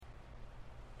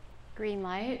Green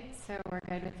light, so we're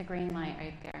good with the green light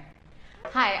right there.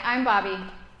 Hi, I'm Bobbie.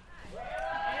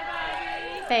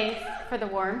 Thanks for the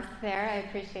warmth there. I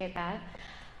appreciate that.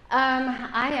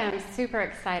 I am super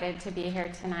excited to be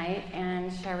here tonight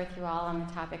and share with you all on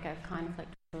the topic of conflict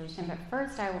resolution. But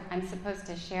first, I'm supposed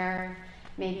to share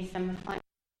maybe some fun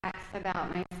facts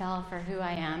about myself or who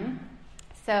I am.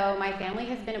 So my family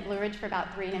has been at Blue Ridge for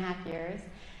about 3.5 years.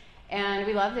 And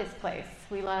we love this place.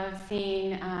 We love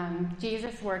seeing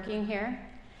Jesus working here.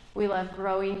 We love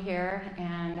growing here,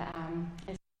 and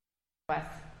it's us.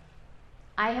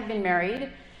 I have been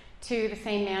married to the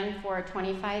same man for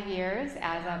 25 years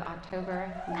as of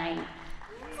October 9th.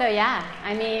 So yeah,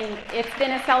 I mean, it's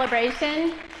been a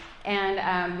celebration,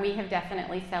 and we have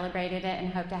definitely celebrated it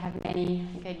and hope to have many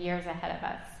good years ahead of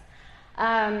us.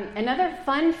 Another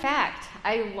fun fact,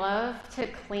 I love to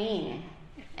clean.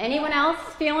 Anyone else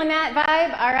feeling that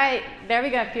vibe? All right, there we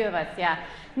go, a few of us, yeah.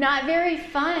 Not very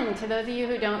fun to those of you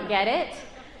who don't get it.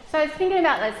 So I was thinking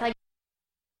about this, like,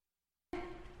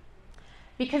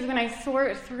 because when I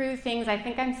sort through things, I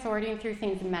think I'm sorting through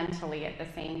things mentally at the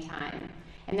same time.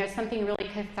 And there's something really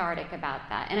cathartic about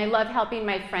that. And I love helping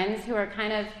my friends who are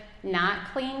kind of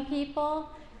not clean people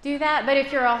do that. But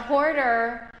if you're a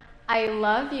hoarder, I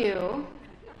love you,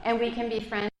 and we can be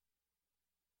friends.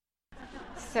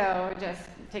 So just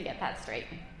to get that straight.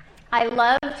 I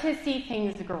love to see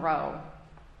things grow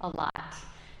a lot.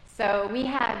 So we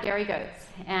have dairy goats,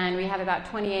 and we have about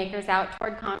 20 acres out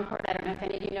toward Concord. I don't know if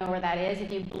any of you know where that is.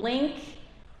 If you blink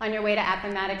on your way to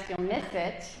Appomattox, you'll miss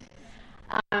it.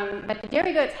 But the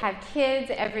dairy goats have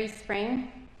kids every spring,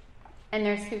 and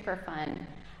they're super fun.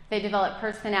 They develop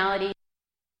personality.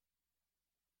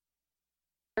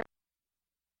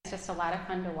 It's just a lot of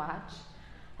fun to watch.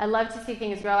 I love to see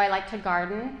things grow. I like to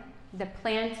garden. The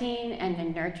planting and the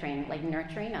nurturing, like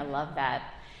nurturing, I love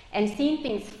that. And seeing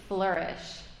things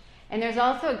flourish. And there's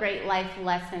also a great life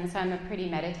lesson, so I'm a pretty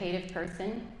meditative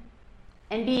person.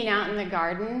 And being out in the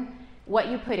garden, what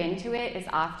you put into it is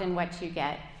often what you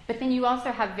get. But then you also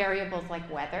have variables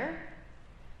like weather.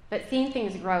 But seeing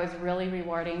things grow is really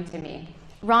rewarding to me.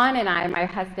 Ron and I, my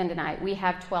husband and I, we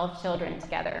have 12 children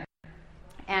together.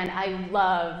 And I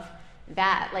love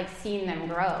that, like seeing them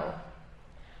grow.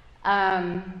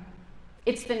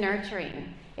 It's the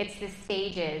nurturing, it's the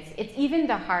stages, it's even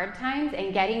the hard times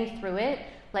and getting through it,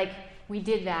 like we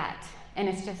did that, and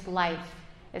it's just life.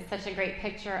 It's such a great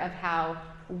picture of how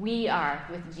we are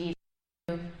with Jesus,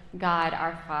 who God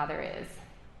our Father is.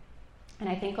 And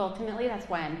I think ultimately that's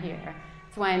why I'm here.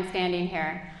 That's why I'm standing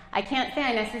here. I can't say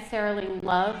I necessarily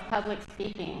love public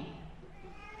speaking,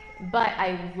 but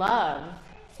I love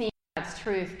seeing God's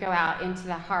truth go out into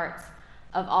the hearts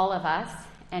of all of us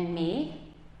and me,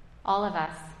 all of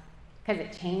us, because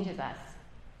it changes us.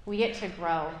 We get to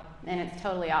grow, and it's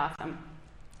totally awesome.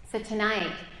 So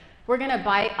tonight, we're going to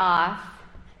bite off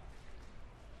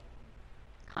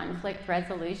conflict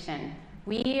resolution.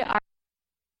 We are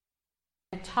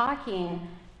talking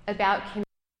about community.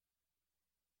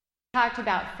 We've talked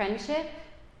about friendship.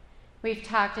 We've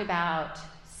talked about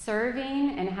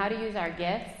serving and how to use our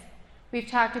gifts. We've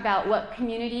talked about what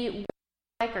community looks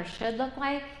like or should look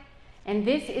like. And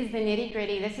this is the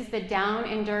nitty-gritty. This is the down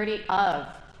and dirty of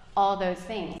all those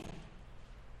things.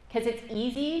 Because it's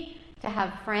easy to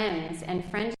have friends and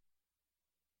friendships,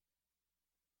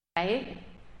 right?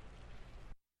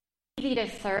 It's easy to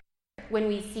serve when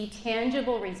we see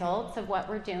tangible results of what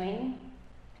we're doing.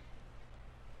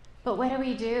 But what do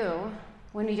we do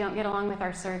when we don't get along with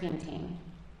our serving team?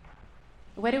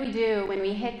 What do we do when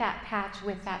we hit that patch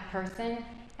with that person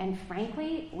and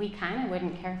frankly, we kind of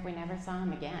wouldn't care if we never saw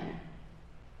him again?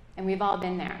 And we've all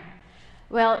been there.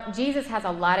 Well, Jesus has a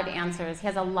lot of answers. He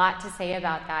has a lot to say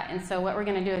about that. And so what we're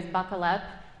going to do is buckle up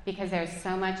because there's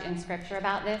so much in Scripture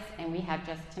about this, and we have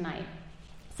just tonight.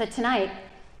 So tonight,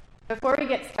 before we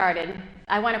get started,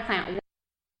 I want to plant one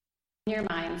in your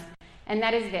minds, and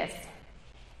that is this.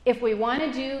 If we want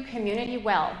to do community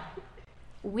well,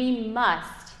 we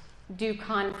must do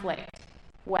conflict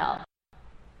well.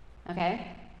 Okay?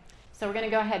 So we're going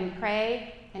to go ahead and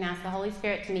pray and ask the Holy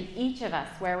Spirit to meet each of us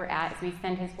where we're at as we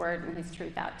send His word and His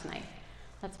truth out tonight.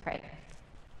 Let's pray.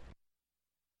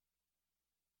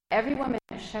 Every woman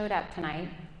that showed up tonight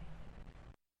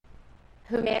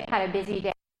who may have had a busy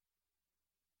day,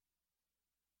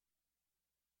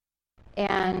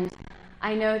 and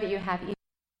I know that you have to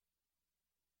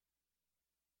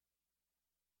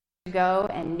go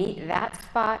and meet that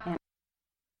spot and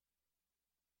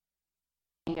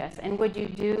change us. And would you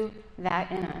do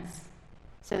that in us?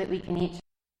 So that we can each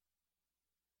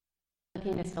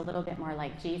looking just a little bit more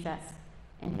like Jesus,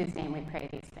 in whose name we pray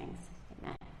these things.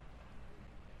 Amen.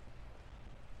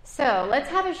 So So let's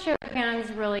have a show of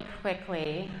hands really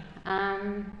quickly.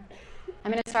 I'm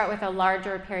going to start with a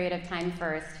larger period of time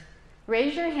first.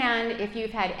 Raise your hand if you've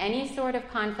had any sort of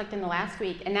conflict in the last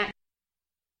week, and that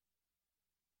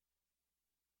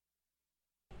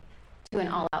to an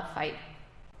all-out fight.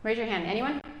 Raise your hand.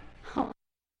 Anyone?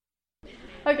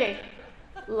 Okay,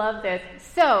 love this.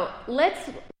 So let's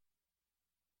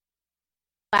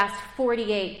last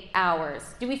 48 hours.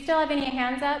 Do we still have any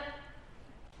hands up?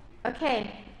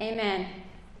 Okay, amen.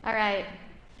 All right.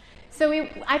 So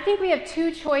I think we have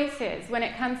two choices when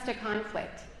it comes to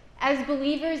conflict. As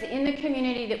believers in the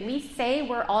community that we say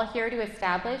we're all here to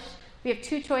establish, we have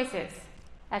two choices,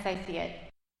 as I see it. If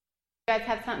you guys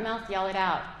have something else, yell it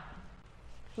out.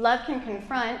 Love can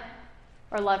confront,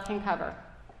 or love can cover.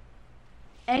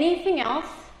 Anything else,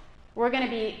 we're going to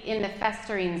be in the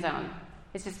festering zone.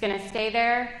 It's just going to stay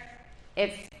there.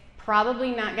 It's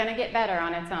probably not going to get better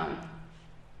on its own.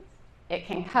 It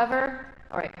can cover,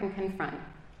 or it can confront.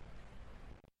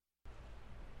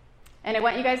 And I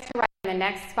want you guys to write in the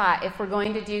next spot, if we're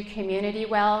going to do community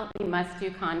well, we must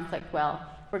do conflict well.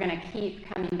 We're going to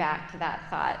keep coming back to that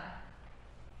thought.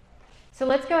 So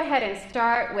let's go ahead and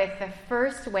start with the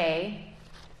first way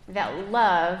that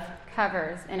love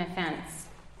covers an offense.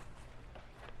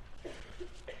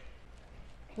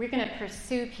 We're going to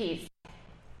pursue peace.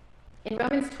 In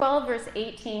Romans 12, verse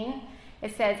 18,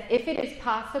 it says, if it is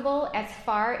possible, as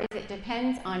far as it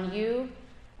depends on you,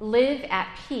 live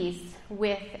at peace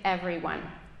with everyone.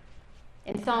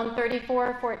 In Psalm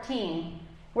 34:14,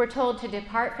 we're told to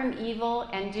depart from evil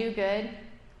and do good.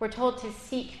 We're told to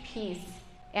seek peace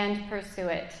and pursue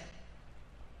it.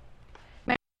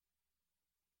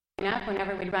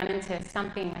 Whenever we'd run into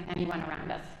something with anyone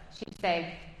around us, she'd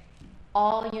say,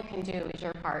 all you can do is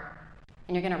your part.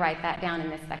 And you're going to write that down in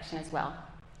this section as well.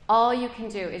 All you can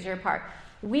do is your part.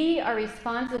 We are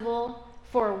responsible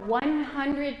for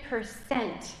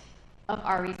 100% of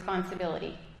our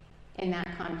responsibility in that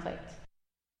conflict.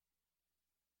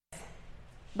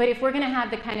 But if we're going to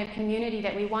have the kind of community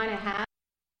that we want to have,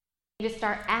 we need to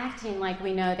start acting like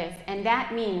we know this. And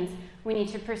that means we need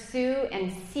to pursue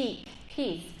and seek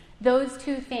peace. Those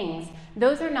two things,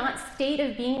 those are not state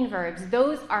of being verbs.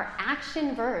 Those are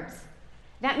action verbs.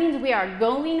 That means we are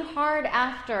going hard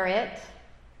after it,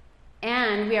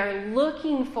 and we are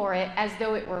looking for it as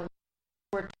though it were.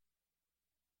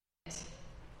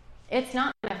 It's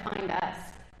not going to find us.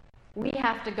 We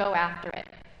have to go after it.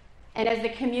 And as the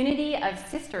community of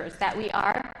sisters that we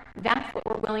are, that's what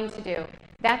we're willing to do.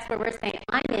 That's where we're saying,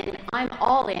 I'm in, I'm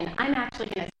all in, I'm actually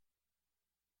going to.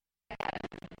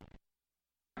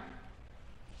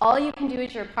 All you can do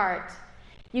is your part.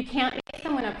 You can't make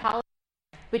someone apologize,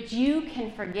 but you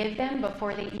can forgive them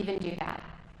before they even do that.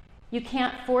 You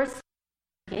can't force them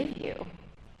to forgive you,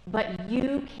 but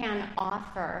you can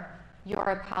offer your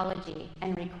apology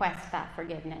and request that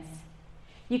forgiveness.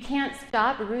 You can't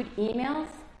stop rude emails,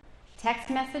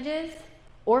 text messages,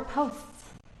 or posts,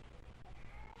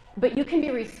 but you can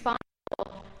be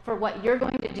responsible for what you're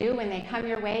going to do when they come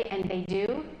your way, and they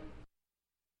do.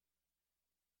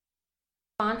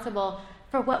 Responsible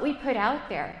for what we put out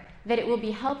there, that it will be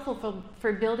helpful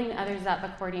for building others up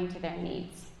according to their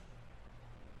needs.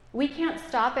 We can't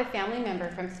stop a family member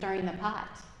from stirring the pot,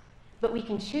 but we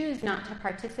can choose not to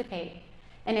participate.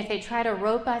 And if they try to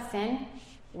rope us in,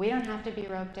 we don't have to be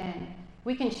roped in.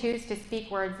 We can choose to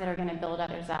speak words that are going to build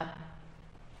others up.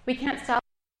 We can't stop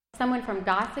someone from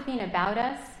gossiping about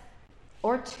us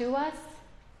or to us,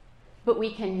 but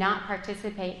we cannot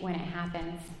participate when it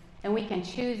happens. And we can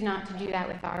choose not to do that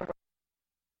with our word.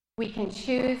 We can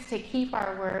choose to keep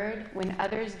our word when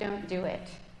others don't do it.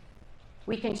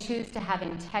 We can choose to have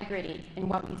integrity in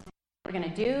what we say we're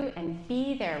going to do and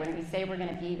be there when we say we're going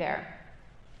to be there.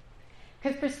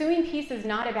 Because pursuing peace is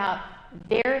not about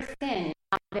their sin,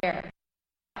 not theirs.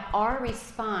 Our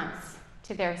response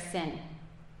to their sin.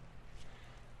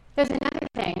 There's another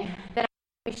thing that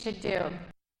we should do.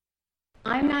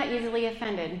 I'm not easily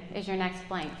offended is your next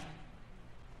blank.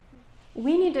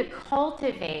 We need to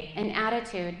cultivate an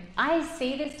attitude. I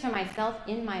say this to myself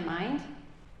in my mind,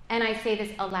 and I say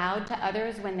this aloud to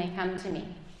others when they come to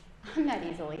me. I'm not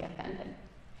easily offended.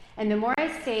 And the more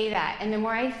I say that, and the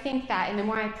more I think that, and the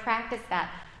more I practice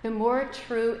that, the more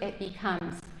true it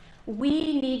becomes.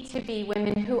 We need to be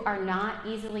women who are not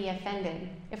easily offended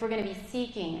if we're going to be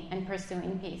seeking and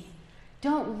pursuing peace.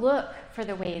 Don't look for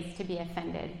the ways to be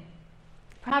offended.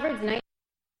 Proverbs 9.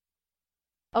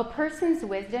 A person's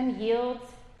wisdom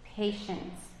yields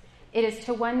patience. It is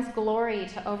to one's glory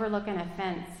to overlook an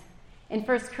offense. In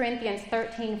 1 Corinthians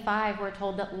 13:5, we're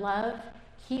told that love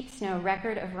keeps no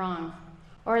record of wrongs.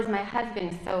 Or as my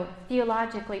husband so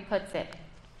theologically puts it,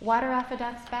 water off a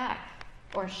duck's back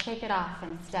or shake it off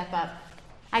and step up.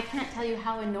 I can't tell you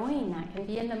how annoying that can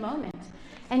be in the moment.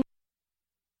 And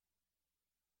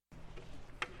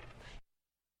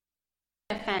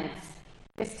offense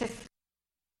is to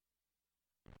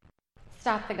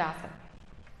stop the gossip.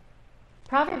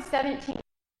 Proverbs 17,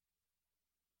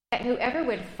 that whoever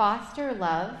would foster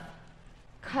love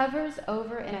covers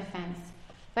over an offense,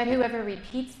 but whoever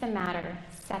repeats the matter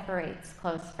separates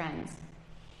close friends.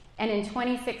 And in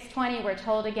 26:20, we're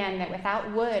told again that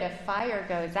without wood, a fire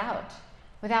goes out.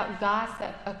 Without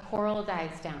gossip, a quarrel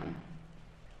dies down.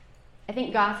 I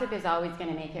think gossip is always going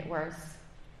to make it worse.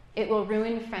 It will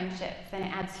ruin friendships and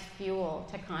it adds fuel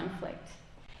to conflict.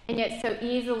 And yet so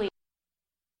easily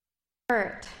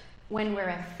hurt when we're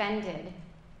offended,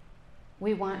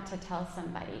 we want to tell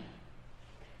somebody.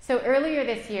 So earlier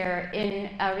this year, in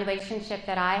a relationship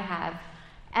that I have,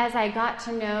 as I got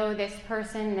to know this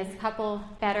person, this couple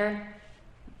better,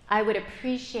 I would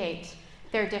appreciate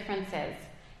their differences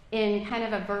in kind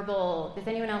of a verbal, does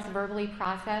anyone else verbally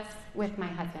process with my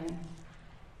husband?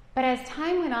 But as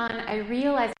time went on, I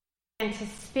realized I began to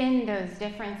spin those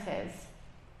differences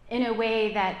in a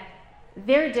way that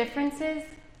their differences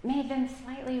made them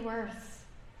slightly worse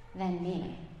than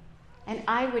me. And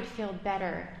I would feel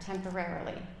better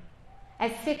temporarily.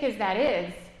 As sick as that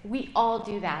is, we all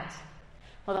do that.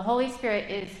 Well, the Holy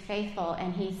Spirit is faithful,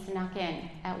 and he snuck in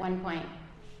at one point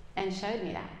and showed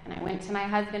me that. And I went to my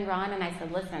husband, Ron, and I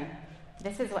said, listen,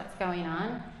 this is what's going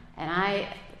on, and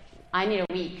I need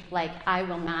a week. Like, I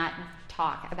will not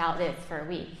talk about this for a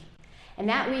week. And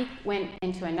that week went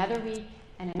into another week,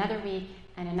 and another week,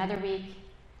 and another week.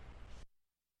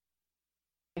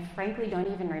 I frankly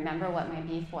don't even remember what my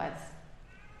beef was.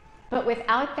 But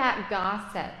without that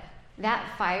gossip,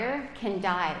 that fire can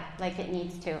die like it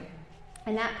needs to.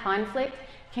 And that conflict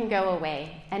can go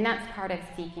away. And that's part of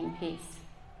seeking peace.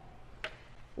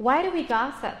 Why do we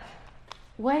gossip?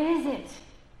 What is it?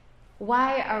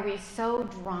 Why are we so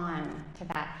drawn to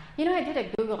that? You know, I did a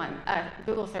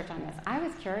Google search on this. I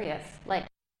was curious. Like,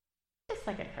 just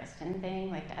like a Christian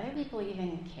thing. Like, do other people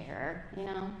even care? You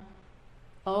know?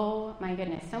 Oh my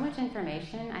goodness, so much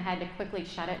information. I had to quickly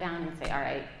shut it down and say, all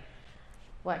right,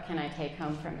 what can I take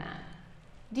home from that?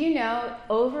 Do you know,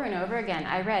 over and over again,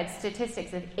 I read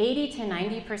statistics of 80 to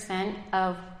 90%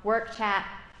 of work chat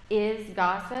is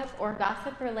gossip or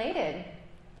gossip related.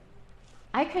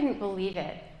 I couldn't believe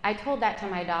it. I told that to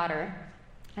my daughter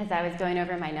as I was going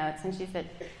over my notes, and she said,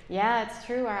 yeah, it's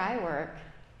true where I work.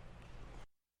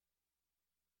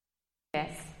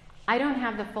 Yes, I don't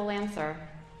have the full answer.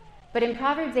 But in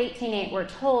Proverbs 18:8, we're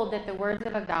told that the words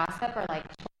of a gossip are like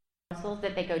morsels,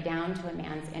 that they go down to a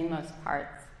man's inmost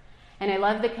parts. And I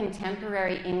love the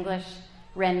contemporary English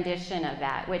rendition of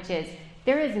that, which is,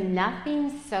 there is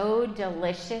nothing so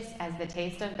delicious as the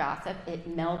taste of gossip, it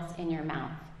melts in your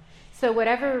mouth. So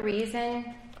whatever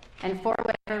reason, and for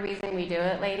whatever reason we do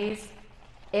it, ladies,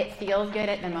 it feels good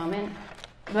at the moment,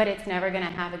 but it's never going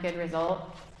to have a good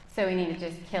result. So we need to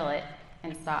just kill it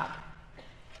and stop.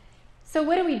 So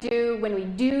what do we do when we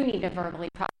do need to verbally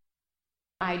process?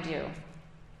 I do.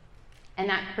 And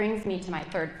that brings me to my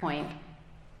third point,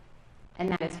 and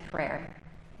that is prayer.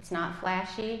 It's not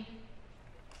flashy,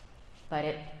 but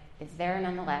it is there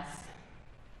nonetheless.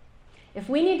 If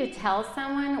we need to tell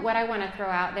someone, what I want to throw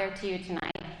out there to you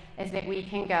tonight is that we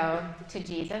can go to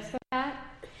Jesus with that.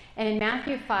 And in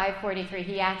Matthew 5:43,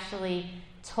 he actually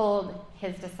told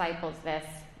his disciples this,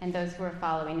 and those who were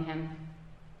following him.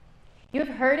 You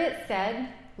have heard it said,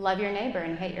 love your neighbor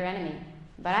and hate your enemy.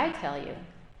 But I tell you,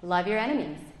 love your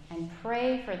enemies and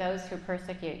pray for those who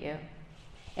persecute you.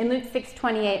 In Luke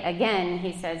 6:28, again,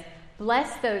 he says,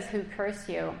 bless those who curse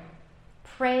you.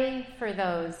 Pray for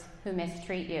those who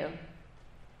mistreat you.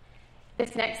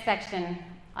 This next section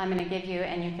I'm going to give you,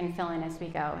 and you can fill in as we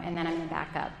go, and then I'm going to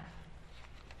back up.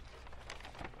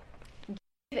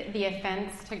 Give the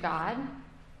offense to God.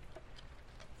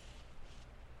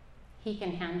 He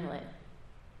can handle it.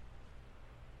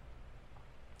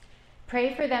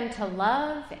 Pray for them to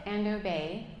love and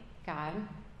obey God,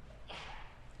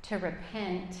 to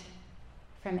repent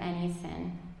from any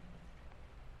sin.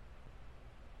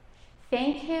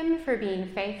 Thank him for being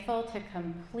faithful to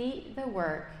complete the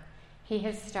work he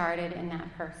has started in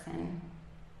that person,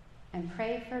 and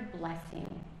pray for blessing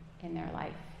in their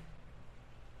life.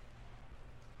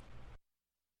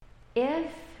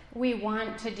 If we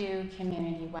want to do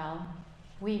community well,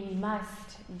 we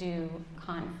must do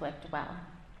conflict well.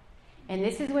 And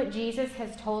this is what Jesus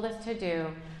has told us to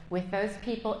do with those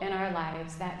people in our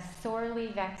lives that sorely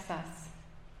vex us.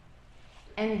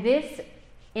 And this,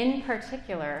 in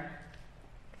particular,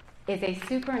 is a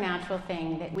supernatural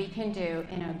thing that we can do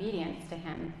in obedience to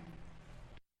him.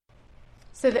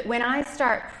 So that when I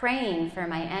start praying for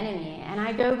my enemy, and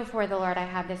I go before the Lord, I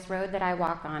have this road that I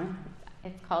walk on.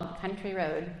 It's called Country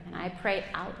Road, and I pray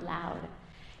out loud,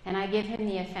 and I give him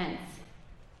the offense.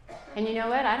 And you know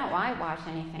what? I don't whitewash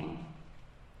anything.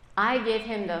 I give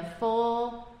him the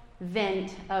full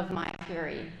vent of my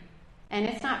fury. And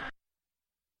it's not,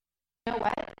 you know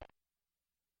what?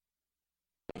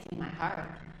 It's in my heart.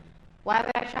 Why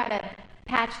would I try to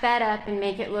patch that up and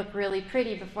make it look really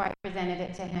pretty before I presented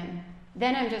it to him?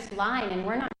 Then I'm just lying, and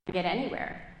we're not going to get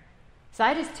anywhere. So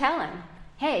I just tell him,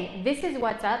 hey, this is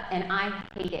what's up, and I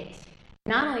hate it.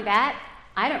 Not only that,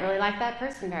 I don't really like that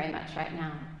person very much right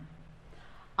now.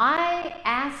 I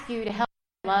ask you to help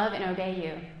me love and obey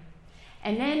you.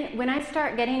 And then when I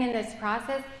start getting in this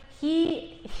process,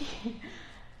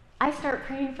 I start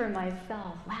praying for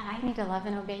myself. Wow, I need to love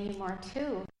and obey you more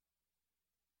too.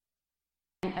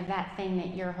 Of that thing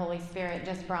that your Holy Spirit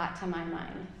just brought to my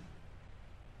mind.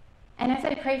 And as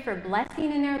I pray for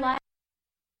blessing in their life,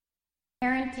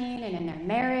 parenting and in their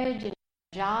marriage and in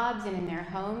their jobs and in their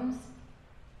homes,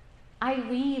 I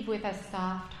leave with a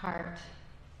soft heart.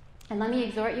 And let me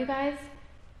exhort you guys,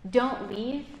 don't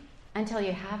leave until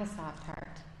you have a soft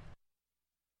heart.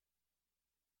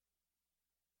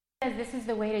 Because this is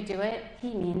the way to do it,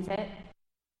 he means it.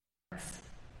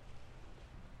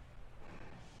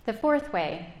 The fourth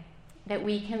way that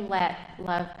we can let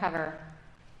love cover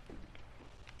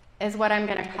is what I'm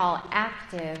going to call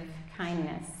active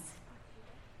kindness.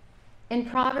 In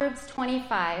Proverbs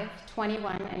 25,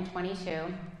 21, and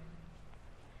 22,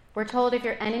 we're told if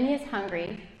your enemy is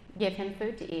hungry, give him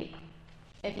food to eat.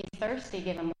 If he's thirsty,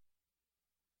 give him water.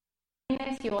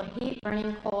 You will heap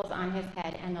burning coals on his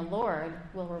head, and the Lord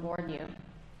will reward you.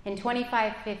 In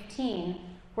 25:15,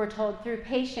 we're told through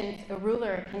patience a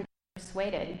ruler can be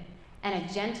persuaded, and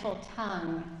a gentle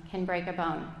tongue can break a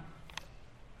bone.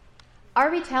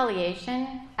 Our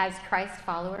retaliation as Christ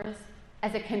followers,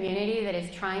 as a community that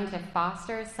is trying to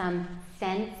foster some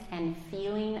sense and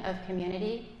feeling of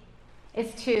community,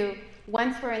 is to,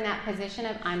 once we're in that position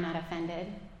of I'm not offended,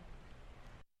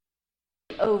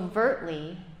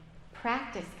 overtly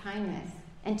practice kindness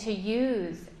and to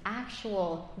use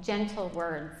actual gentle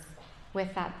words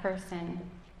with that person.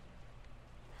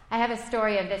 I have a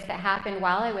story of this that happened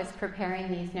while I was preparing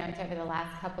these notes over the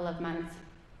last couple of months.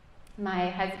 My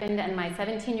husband and my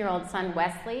 17-year-old son,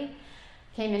 Wesley,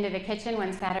 came into the kitchen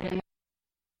one Saturday morning,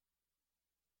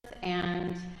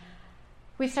 and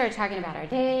we started talking about our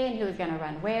day and who was going to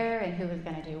run where and who was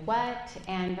going to do what.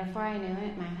 And before I knew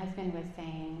it, my husband was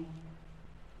saying,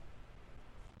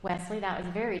 Wesley, that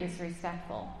was very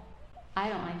disrespectful. I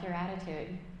don't like your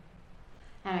attitude.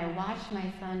 And I watched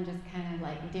my son just kind of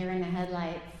like deer in the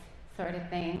headlights sort of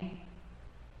thing.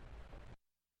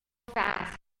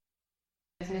 Fast.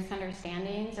 Those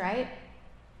misunderstandings, right?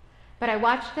 But I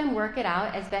watched them work it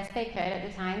out as best they could at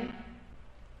the time.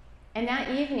 And that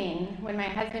evening, when my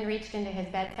husband reached into his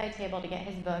bedside table to get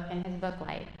his book and his book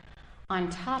light,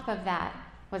 on top of that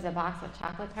was a box of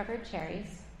chocolate-covered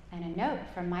cherries and a note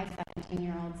from my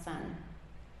 17-year-old son.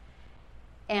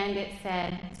 And it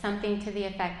said something to the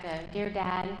effect of, Dear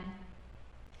Dad,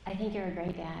 I think you're a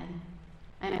great dad,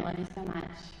 and I love you so much,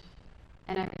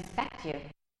 and I respect you,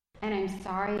 and I'm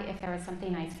sorry if there was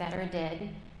something I said or did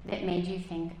that made you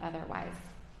think otherwise.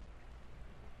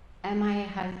 And my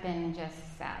husband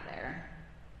just sat there.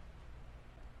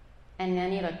 And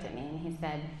then he looked at me and he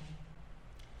said,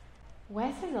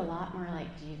 Wes is a lot more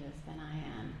like Jesus than I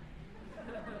am.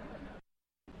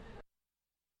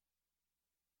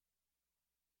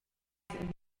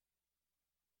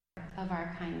 Of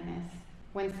our kindness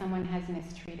when someone has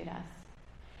mistreated us.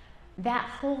 That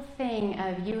whole thing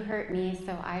of you hurt me,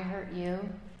 so I hurt you.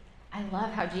 I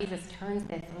love how Jesus turns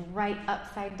this right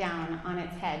upside down on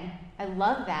its head. I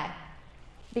love that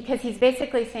because he's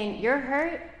basically saying, you're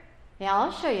hurt? Yeah,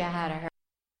 I'll show you how to hurt.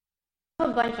 A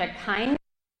bunch of kindness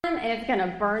and it's going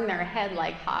to burn their head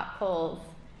like hot coals.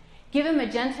 Give them a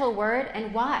gentle word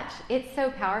and watch. It's so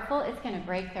powerful, it's going to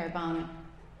break their bone.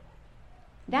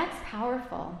 That's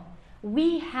powerful.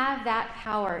 We have that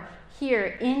power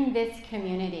here in this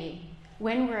community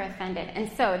when we're offended.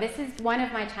 And so this is one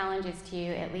of my challenges to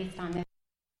you, at least on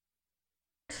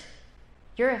this.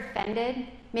 You're offended.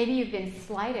 Maybe you've been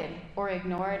slighted or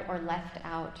ignored or left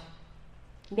out.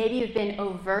 Maybe you've been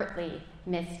overtly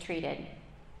mistreated.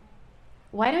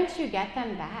 Why don't you get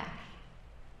them back?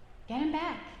 Get them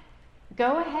back.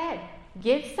 Go ahead.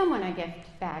 Give someone a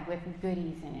gift bag with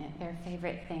goodies in it, their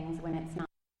favorite things when it's not.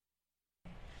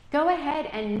 Go ahead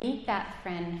and meet that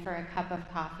friend for a cup of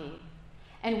coffee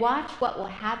And watch what will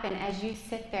happen as you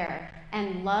sit there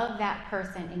and love that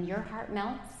person and your heart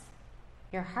melts.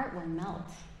 Your heart will melt.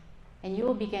 And you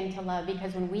will begin to love,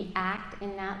 because when we act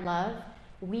in that love,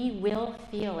 we will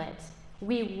feel it.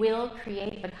 We will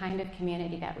create the kind of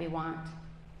community that we want.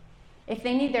 If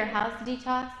they need their house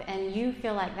detox and you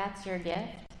feel like that's your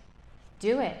gift,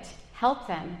 do it. Help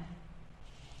them.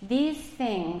 These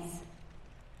things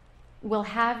will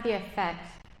have the effect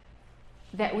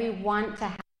that we want to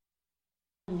have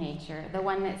in nature. The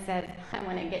one that says, I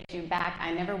want to get you back,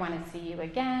 I never want to see you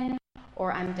again,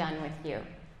 or I'm done with you.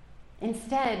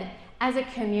 Instead, as a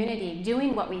community,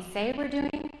 doing what we say we're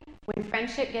doing, when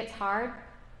friendship gets hard,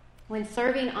 when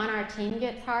serving on our team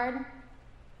gets hard,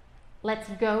 let's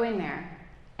go in there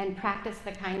and practice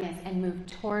the kindness and move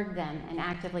toward them and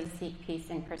actively seek peace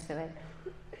and pursue it.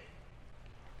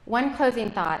 One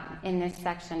closing thought in this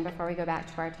section before we go back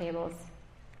to our tables.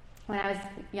 When I was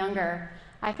younger,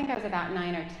 I think I was about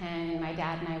 9 or 10, and my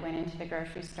dad and I went into the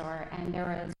grocery store, and there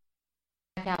was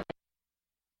a checkout.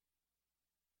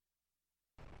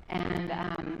 And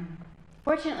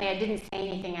fortunately, I didn't say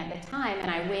anything at the time, and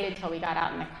I waited till we got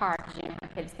out in the car, because you know how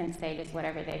kids can say just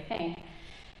whatever they think.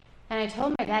 And I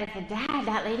told my dad, I said, Dad,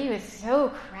 that lady was so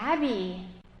crabby.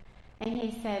 And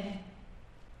he said,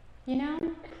 you know,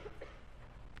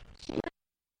 she had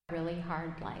a really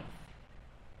hard life.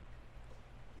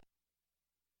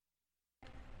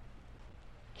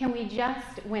 Can we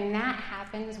just, when that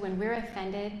happens, when we're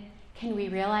offended, can we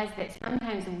realize that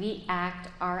sometimes we act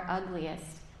our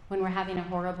ugliest when we're having a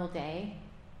horrible day?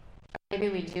 Or maybe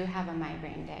we do have a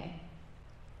migraine day.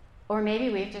 Or maybe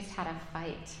we've just had a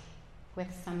fight with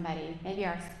somebody, maybe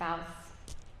our spouse.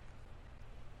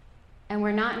 And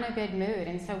we're not in a good mood,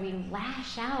 and so we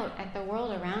lash out at the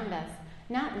world around us,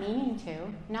 not meaning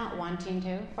to, not wanting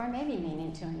to, or maybe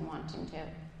meaning to and wanting to.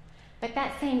 But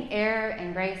that same air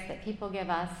and grace that people give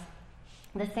us,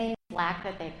 the same slack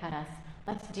that they cut us,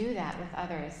 let's do that with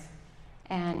others.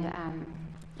 And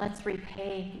let's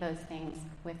repay those things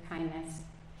with kindness.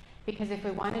 Because if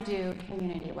we want to do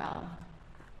community well,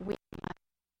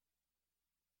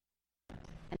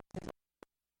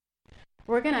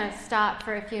 we're going to stop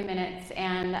for a few minutes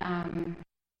and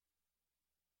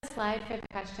slide for the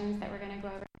questions that we're going to go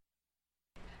over.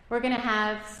 We're going to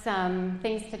have some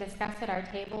things to discuss at our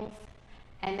tables,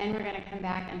 and then we're going to come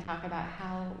back and talk about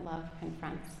how love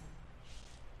confronts.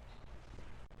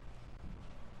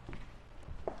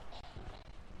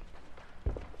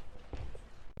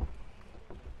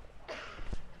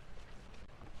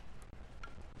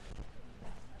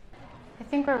 I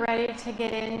think we're ready to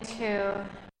get into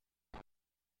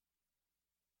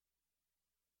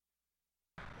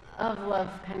of love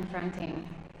confronting.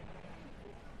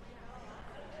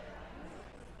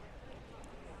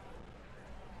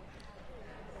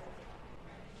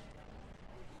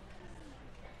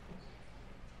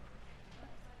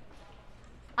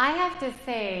 I have to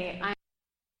say, my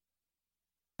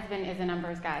husband is a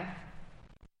numbers guy.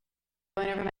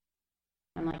 Whenever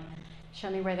I'm like,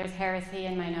 show me where there's heresy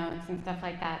in my notes and stuff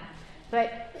like that.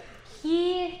 But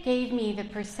he gave me the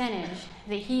percentage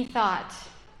that he thought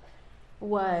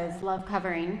was love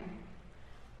covering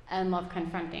and love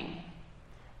confronting.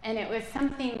 And it was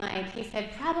something like, he said,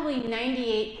 probably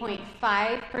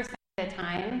 98.5% of the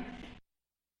time,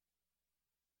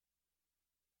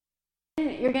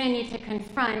 you're going to need to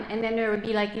confront, and then there would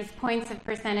be like these points of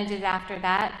percentages after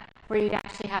that, where you'd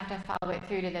actually have to follow it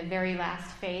through to the very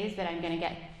last phase that I'm going to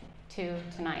get to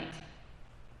tonight.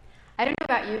 I don't know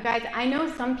about you guys. I know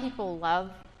some people love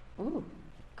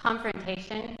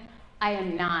confrontation. I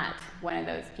am not one of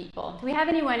those people. Do we have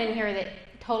anyone in here that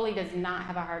totally does not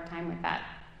have a hard time with that?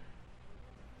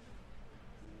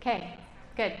 Okay,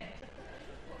 good.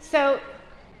 So,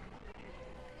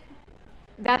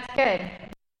 that's good.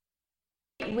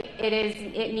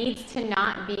 It needs to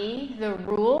not be the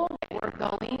rule that we're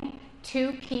going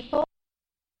to people.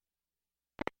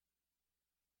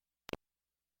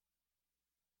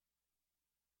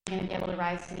 You're going to be able to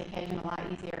rise to the occasion a lot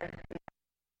easier.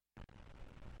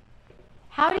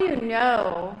 How do you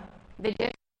know the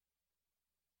difference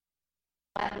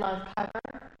that love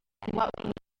cover and what we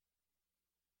need?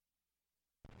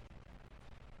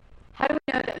 How do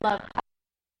we know that love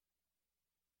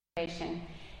covers?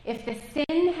 If the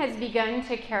sin has begun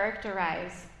to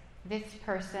characterize this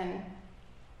person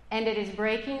and it is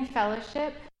breaking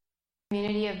fellowship,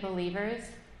 community of believers,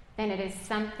 then it is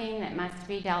something that must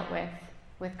be dealt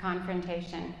with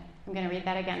confrontation. I'm going to read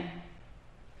that again.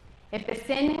 If the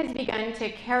sin has begun to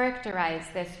characterize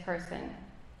this person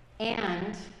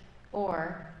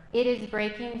or it is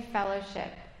breaking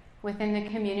fellowship within the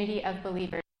community of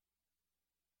believers,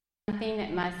 something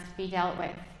that must be dealt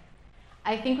with.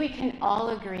 I think we can all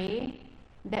agree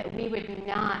that we would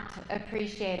not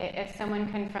appreciate it if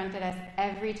someone confronted us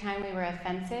every time we were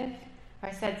offensive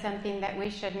or said something that we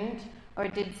shouldn't or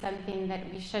did something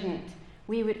that we shouldn't.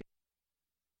 We would,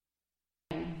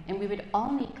 and we would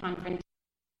all need confrontation.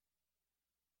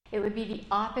 It would be the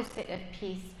opposite of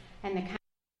peace and the kind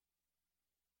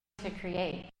of to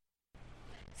create.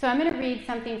 So I'm going to read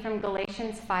something from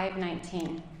Galatians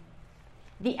 5:19.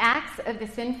 The acts of the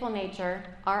sinful nature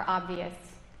are obvious: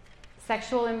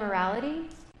 sexual immorality,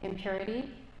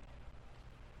 impurity,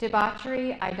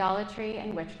 debauchery, idolatry,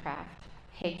 and witchcraft,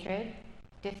 hatred,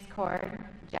 discord,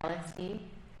 jealousy,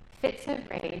 fits of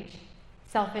rage,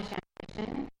 selfish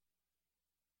ambition,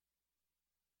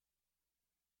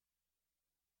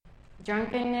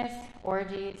 drunkenness,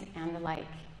 orgies, and the like.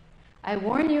 I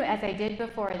warn you, as I did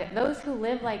before, that those who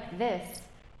live like this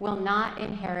will not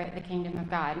inherit the kingdom of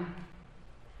God.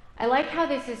 I like how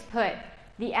this is put.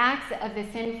 The acts of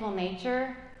the sinful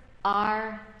nature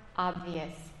are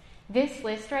obvious. This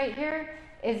list right here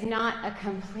is not a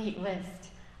complete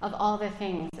list of all the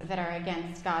things that are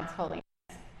against God's holiness.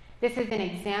 This is an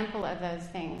example of those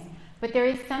things. But there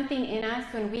is something in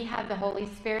us when we have the Holy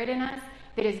Spirit in us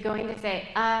that is going to say,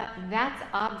 that's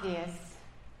obvious.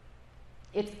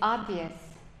 It's obvious.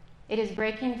 It is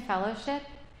breaking fellowship,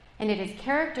 and it is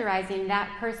characterizing that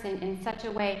person in such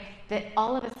a way that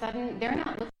all of a sudden they're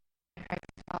not looking at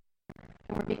Christ's follower,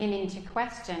 and we're beginning to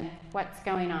question what's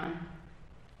going on.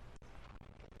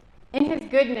 In his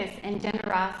goodness and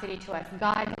generosity to us,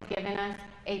 God has given us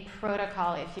a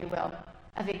protocol, if you will,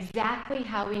 of exactly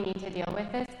how we need to deal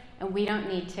with this, and we don't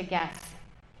need to guess.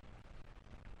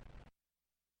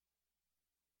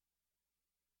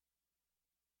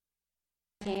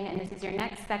 And this is your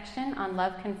next section on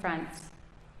Love Confronts.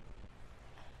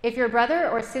 If your brother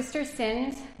or sister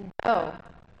sins, go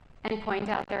and point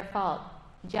out their fault,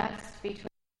 just between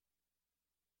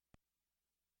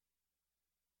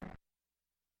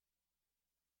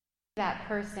that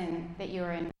person that you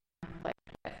are in conflict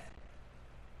with.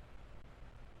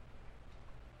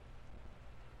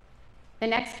 The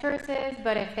next verse is,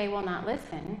 but if they will not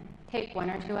listen, take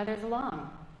one or two others along,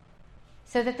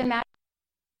 so that the matter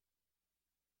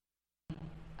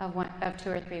of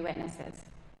two or three witnesses.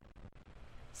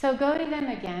 So go to them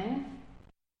again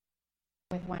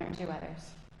with one or two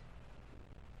others.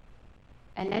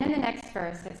 And then in the next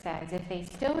verse it says, if they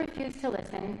still refuse to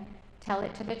listen, tell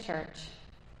it to the church.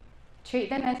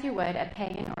 Treat them as you would a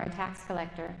pagan or a tax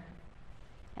collector.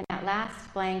 And that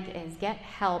last blank is get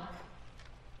help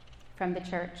from the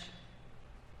church.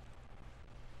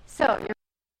 So,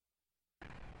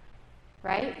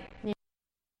 right?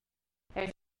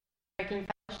 There's breaking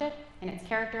fellowship, and it's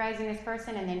characterizing this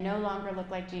person, and they no longer look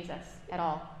like Jesus at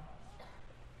all.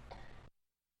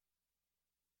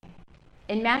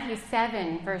 In Matthew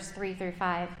 7, verse 3 through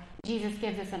 5, Jesus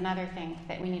gives us another thing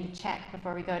that we need to check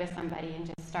before we go to somebody and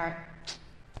just start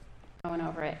going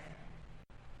over it.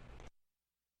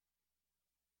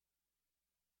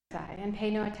 And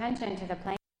pay no attention to the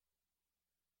plain.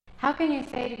 How can you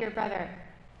say to your brother,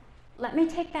 let me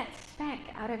take that speck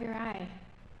out of your eye,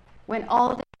 when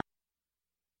all the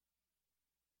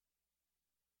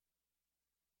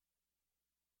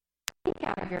speak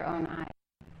out of your own eye,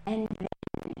 and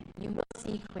then you will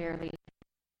see clearly.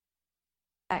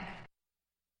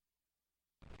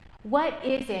 What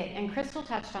is it, and Crystal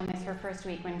touched on this her first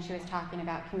week when she was talking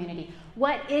about community,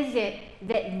 what is it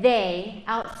that they,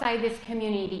 outside this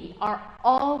community, are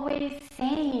always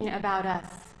saying about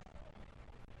us?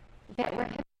 That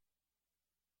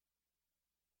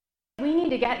we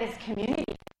need to get this community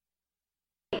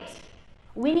right.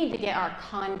 We need to get our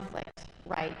conflict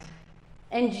right.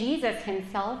 And Jesus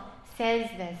himself says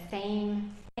the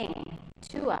same thing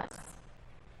to us.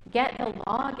 Get the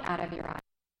log out of your eye.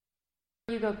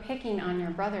 You go picking on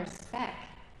your brother's speck.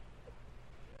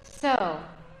 So,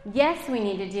 yes, we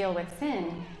need to deal with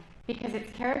sin because it's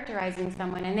characterizing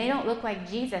someone and they don't look like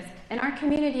Jesus. And our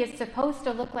community is supposed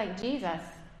to look like Jesus.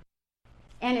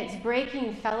 And it's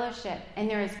breaking fellowship and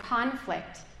there is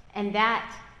conflict. And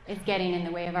that is getting in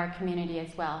the way of our community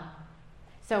as well.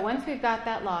 So once we've got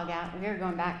that log out, we're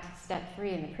going back to step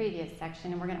 3 in the previous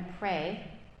section and we're going to pray.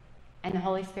 And the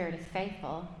Holy Spirit is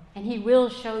faithful. And he will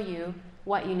show you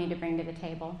what you need to bring to the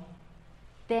table.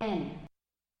 Then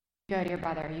you go to your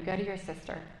brother, you go to your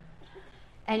sister,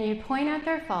 and you point out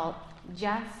their fault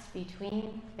just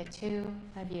between the two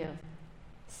of you.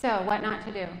 So what not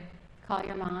to do? Call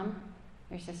your mom,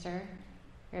 your sister,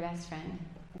 your best friend,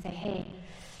 and say, hey,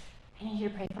 I need you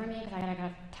to pray for me because I gotta go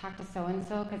talk to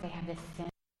so-and-so because they have this sin,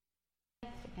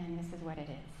 and this is what it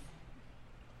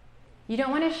is. You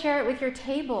don't want to share it with your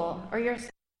table or your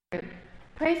group.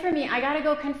 Pray for me. I got to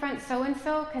go confront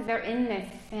so-and-so because they're in this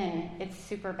sin. It's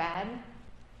super bad.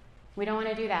 We don't want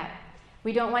to do that.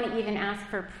 We don't want to even ask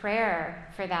for prayer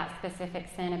for that specific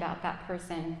sin about that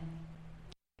person.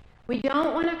 We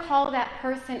don't want to call that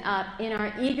person up in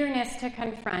our eagerness to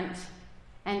confront.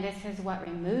 And this is what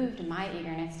removed my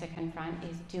eagerness to confront,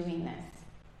 is doing this.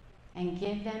 And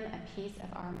give them a piece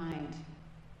of our mind.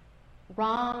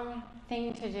 Wrong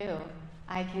thing to do.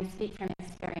 I can speak from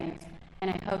experience,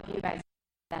 and I hope you guys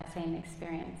have that same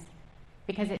experience,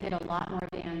 because it did a lot more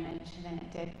damage than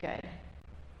it did good.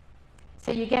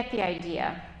 So you get the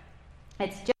idea.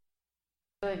 It's just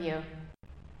two of you.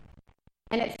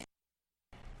 And it's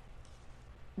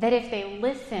that if they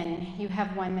listen, you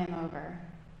have won them over.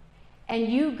 And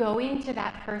you going to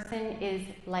that person is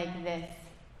like this.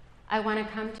 I want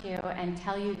to come to you and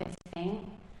tell you this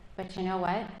thing, but you know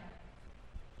what?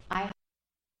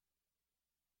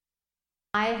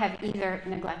 I have either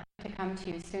neglected to come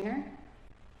to you sooner,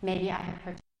 maybe I have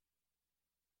protected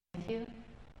with you,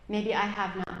 maybe I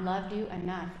have not loved you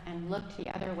enough and looked the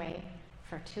other way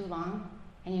for too long,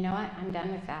 and you know what? I'm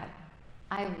done with that.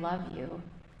 I love you.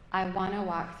 I want to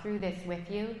walk through this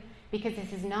with you, because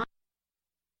this is not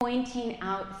pointing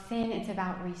out sin, it's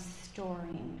about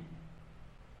restoring.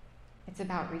 It's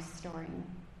about restoring.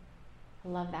 I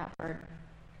love that word.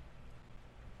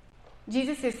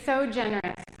 Jesus is so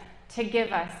generous to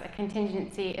give us a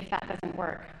contingency if that doesn't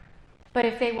work. But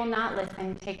if they will not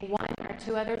listen, take one or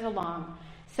two others along,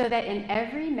 so that in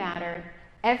every matter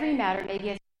may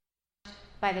be established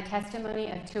by the testimony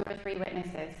of 2 or 3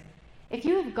 witnesses. If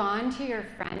you have gone to your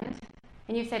friend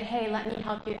and you said, hey, let me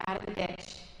help you out of the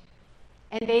ditch,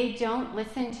 and they don't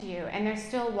listen to you, and they're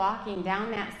still walking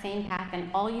down that same path,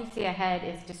 and all you see ahead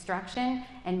is destruction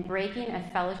and breaking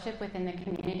of fellowship within the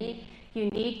community, you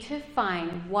need to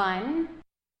find one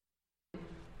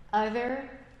other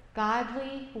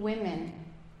godly women.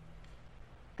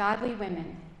 Godly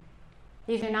women.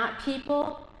 These are not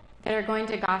people that are going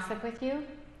to gossip with you.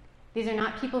 These are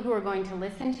not people who are going to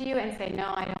listen to you and say,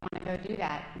 no, I don't want to go do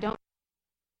that. Don't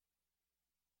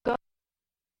go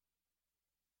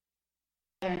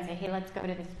there and say, hey, let's go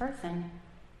to this person.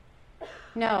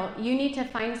 No, you need to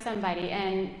find somebody.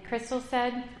 And Crystal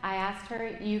said, I asked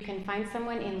her, you can find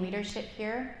someone in leadership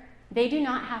here. They do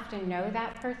not have to know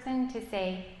that person to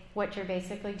say, what you're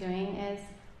basically doing is,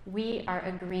 we are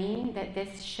agreeing that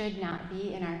this should not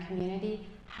be in our community.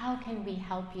 How can we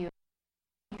help you?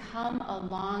 Come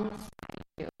alongside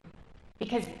you.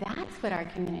 Because that's what our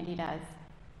community does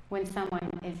when someone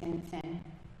is in sin.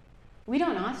 We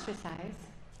don't ostracize.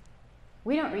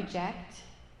 We don't reject.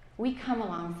 We come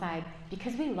alongside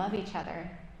because we love each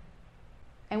other.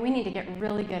 And we need to get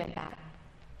really good at that.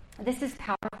 This is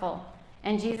powerful.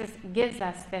 And Jesus gives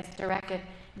us this directive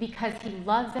because he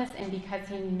loves us and because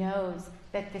he knows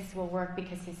that this will work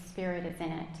because his Spirit is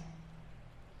in it.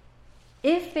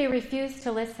 If they refuse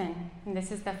to listen, and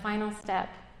this is the final step,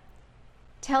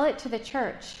 tell it to the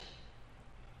church.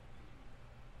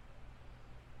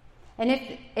 And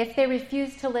if they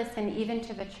refuse to listen even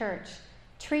to the church,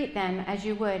 treat them as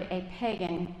you would a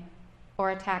pagan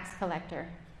or a tax collector.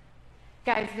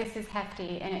 Guys, this is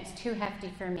hefty, and it's too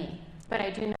hefty for me, but I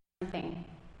do know something.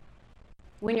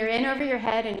 When you're in over your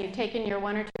head and you've taken your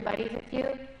 1 or 2 buddies with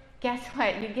you, guess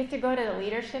what? You get to go to the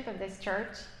leadership of this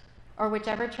church or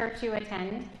whichever church you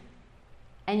attend,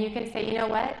 and you can say, you know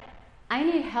what? I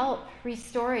need help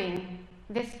restoring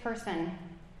this person.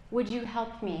 Would you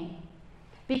help me?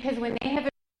 Because when they have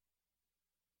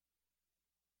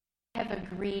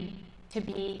agreed to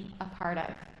be a part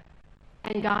of,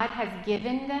 and God has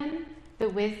given them the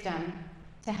wisdom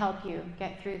to help you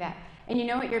get through that. And you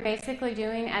know what you're basically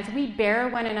doing? As we bear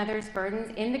one another's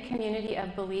burdens in the community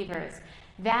of believers,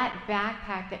 that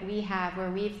backpack that we have where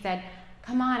we've said,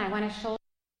 come on, I want to shoulder,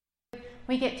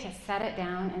 we get to set it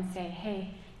down and say,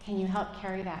 hey, can you help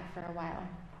carry that for a while?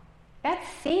 That's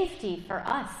safety for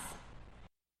us.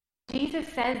 Jesus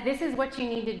says this is what you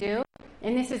need to do,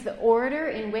 and this is the order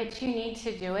in which you need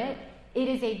to do it. It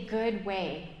is a good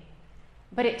way,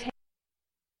 but it takes.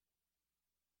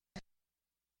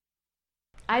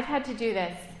 I've had to do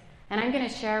this, and I'm going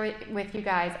to share with you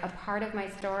guys a part of my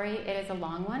story. It is a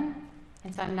long one,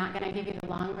 and so I'm not going to give you the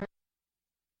long version.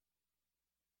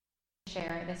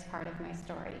 Share this part of my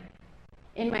story.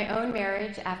 In my own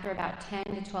marriage, after about 10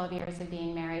 to 12 years of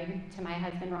being married to my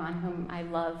husband, Ron, whom I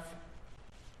love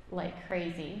like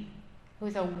crazy,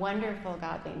 who's a wonderful,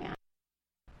 godly man,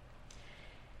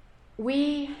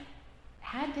 we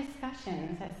had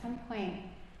discussions at some point,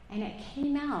 and it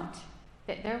came out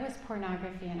that there was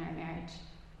pornography in our marriage.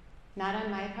 Not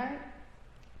on my part,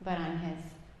 but on his.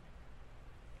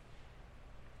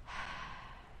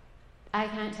 I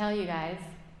can't tell you guys.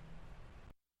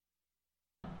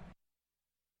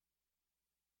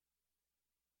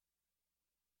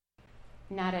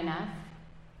 Not enough.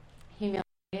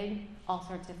 Humiliated, all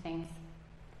sorts of things.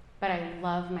 But I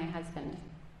love my husband.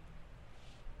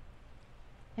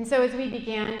 And so as we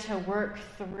began to work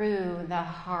through the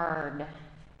hard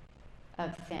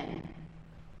of sin,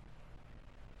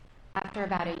 after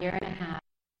about a year and a half,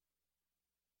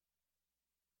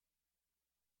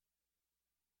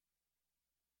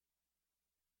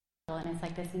 and it's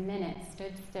like this minute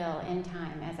stood still in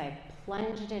time as I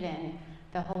plunged it in,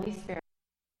 the Holy Spirit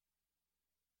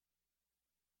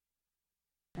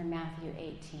for Matthew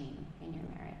 18 in your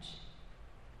marriage.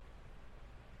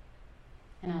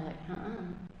 And I was like,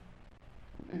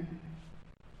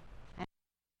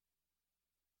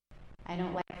 I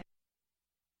don't like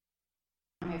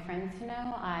my friends to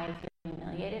know. I feel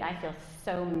humiliated. I feel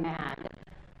so mad.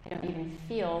 I don't even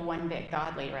feel one bit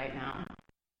godly right now.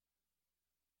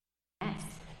 Yes.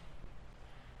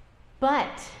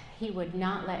 But he would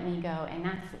not let me go, and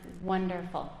that's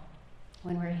wonderful.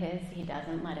 When we're his, he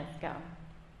doesn't let us go.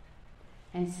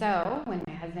 And so, when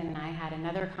my husband and I had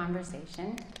another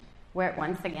conversation, where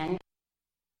once again,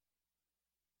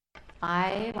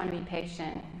 I want to be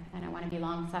patient, and I want to be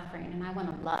long-suffering, and I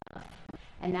want to love.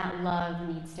 And that love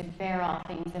needs to bear all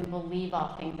things, and believe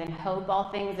all things, and hope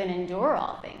all things, and endure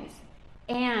all things.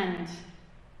 And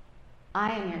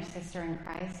I am your sister in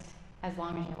Christ, as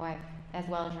well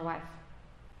as your wife.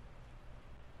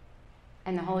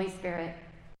 And the Holy Spirit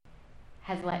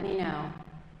has let me know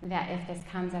that if this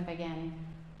comes up again,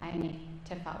 I need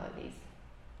to follow these.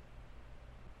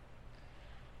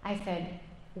 I said,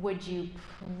 would you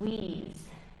please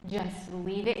just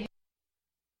leave it here?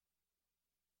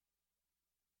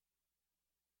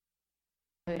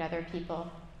 Include other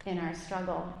people in our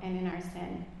struggle and in our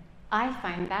sin. I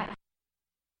find that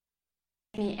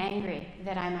makes me angry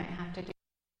that I might have to do.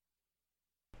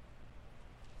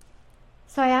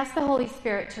 So I asked the Holy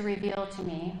Spirit to reveal to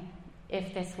me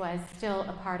if this was still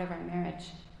a part of our marriage.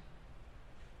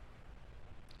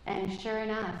 And sure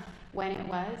enough, when it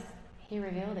was, he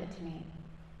revealed it to me.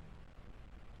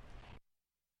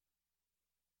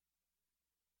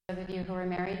 Those of you who are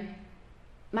married,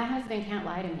 my husband can't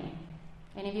lie to me.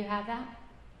 Any of you have that?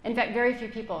 In fact, very few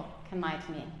people can lie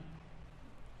to me.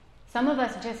 Some of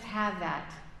us just have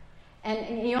that.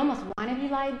 And you almost want to be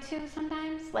lied to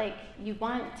sometimes. Like, you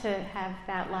want to have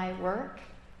that lie work.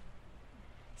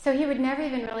 So he would never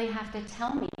even really have to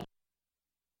tell me.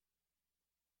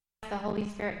 The Holy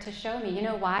Spirit to show me. You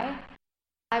know why?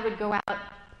 I would go out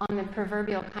on the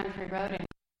proverbial country road and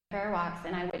prayer walks,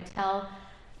 and I would tell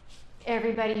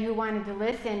everybody who wanted to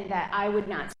listen that I would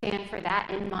not stand for that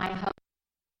in my home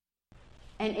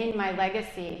and in my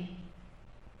legacy.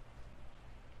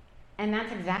 And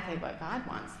that's exactly what God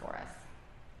wants for us.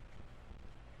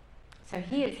 So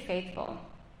he is faithful.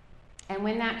 And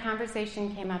when that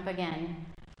conversation came up again,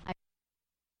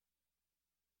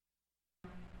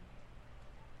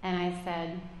 I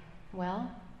said, well,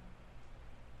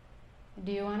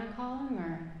 do you want to call him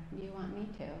or do you want me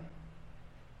to?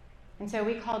 And so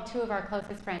we called two of our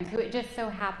closest friends, who it just so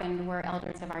happened were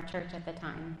elders of our church at the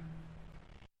time.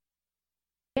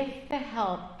 With the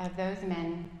help of those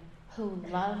men who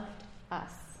loved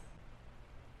us,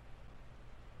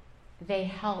 they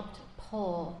helped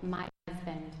pull my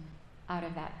husband out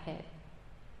of that pit.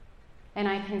 And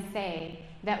I can say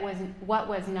that was what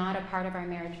was not a part of our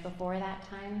marriage before that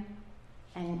time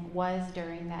and was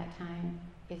during that time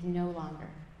is no longer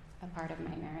a part of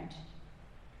my marriage.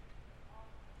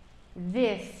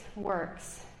 This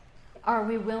works. Are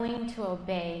we willing to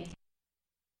obey?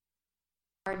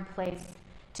 Hard place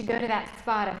to go to that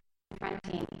spot of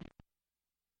confronting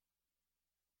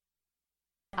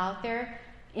out there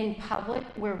in public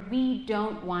where we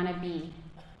don't want to be.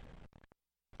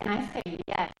 And I say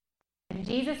yes. If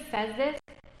Jesus says this,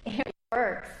 it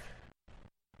works.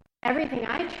 Everything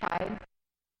I tried,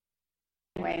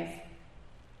 anyways.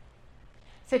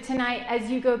 So tonight,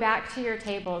 as you go back to your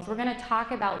tables, we're going to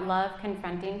talk about love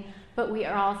confronting, but we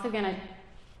are also going to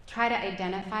try to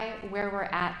identify where we're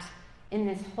at in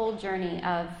this whole journey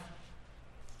of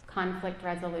conflict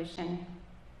resolution.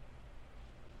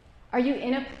 Are you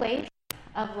in a place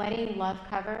of letting love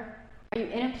cover? Are you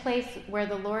in a place where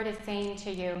the Lord is saying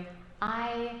to you,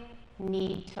 I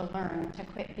need to learn to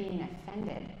quit being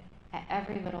offended at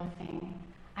every little thing.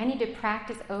 I need to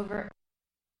practice over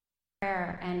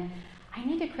prayer, and I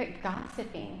need to quit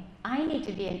gossiping. I need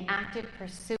to be an active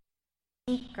pursuer,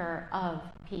 seeker of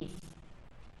peace.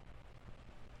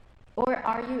 Or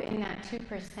are you in that 2%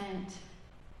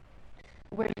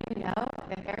 where you know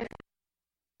that there is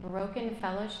broken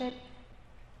fellowship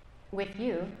with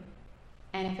you,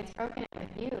 and if it's broken with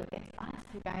you, it's us,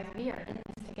 you guys. We are in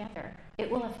this together.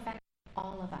 It will affect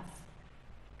all of us,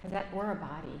 because we're a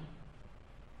body.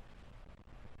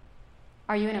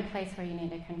 Are you in a place where you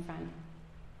need to confront?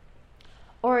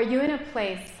 Or are you in a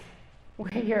place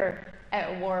where you're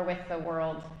at war with the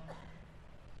world?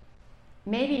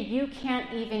 Maybe you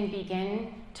can't even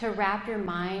begin to wrap your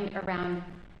mind around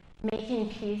making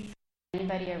peace with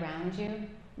anybody around you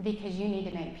because you need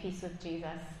to make peace with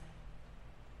Jesus.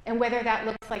 And whether that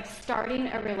looks like starting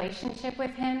a relationship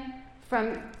with him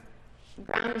from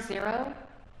ground zero,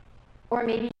 or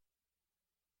maybe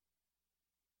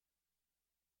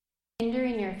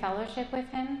hindering your fellowship with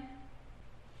him,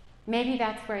 maybe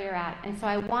that's where you're at. And so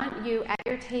I want you at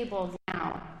your tables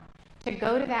now to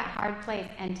go to that hard place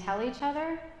and tell each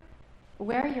other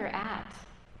where you're at.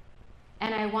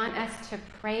 And I want us to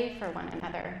pray for one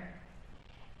another.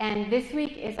 And this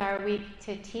week is our week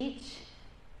to teach,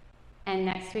 and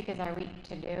next week is our week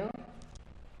to do.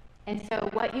 And so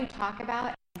what you talk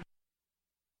about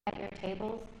at your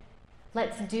tables,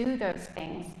 let's do those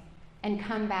things and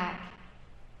come back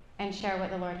and share what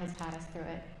the Lord has taught us through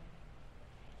it.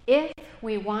 If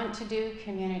we want to do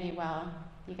community well,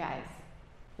 you guys,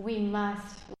 we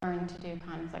must learn to do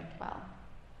conflict well.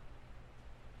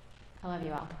 I love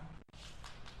you all.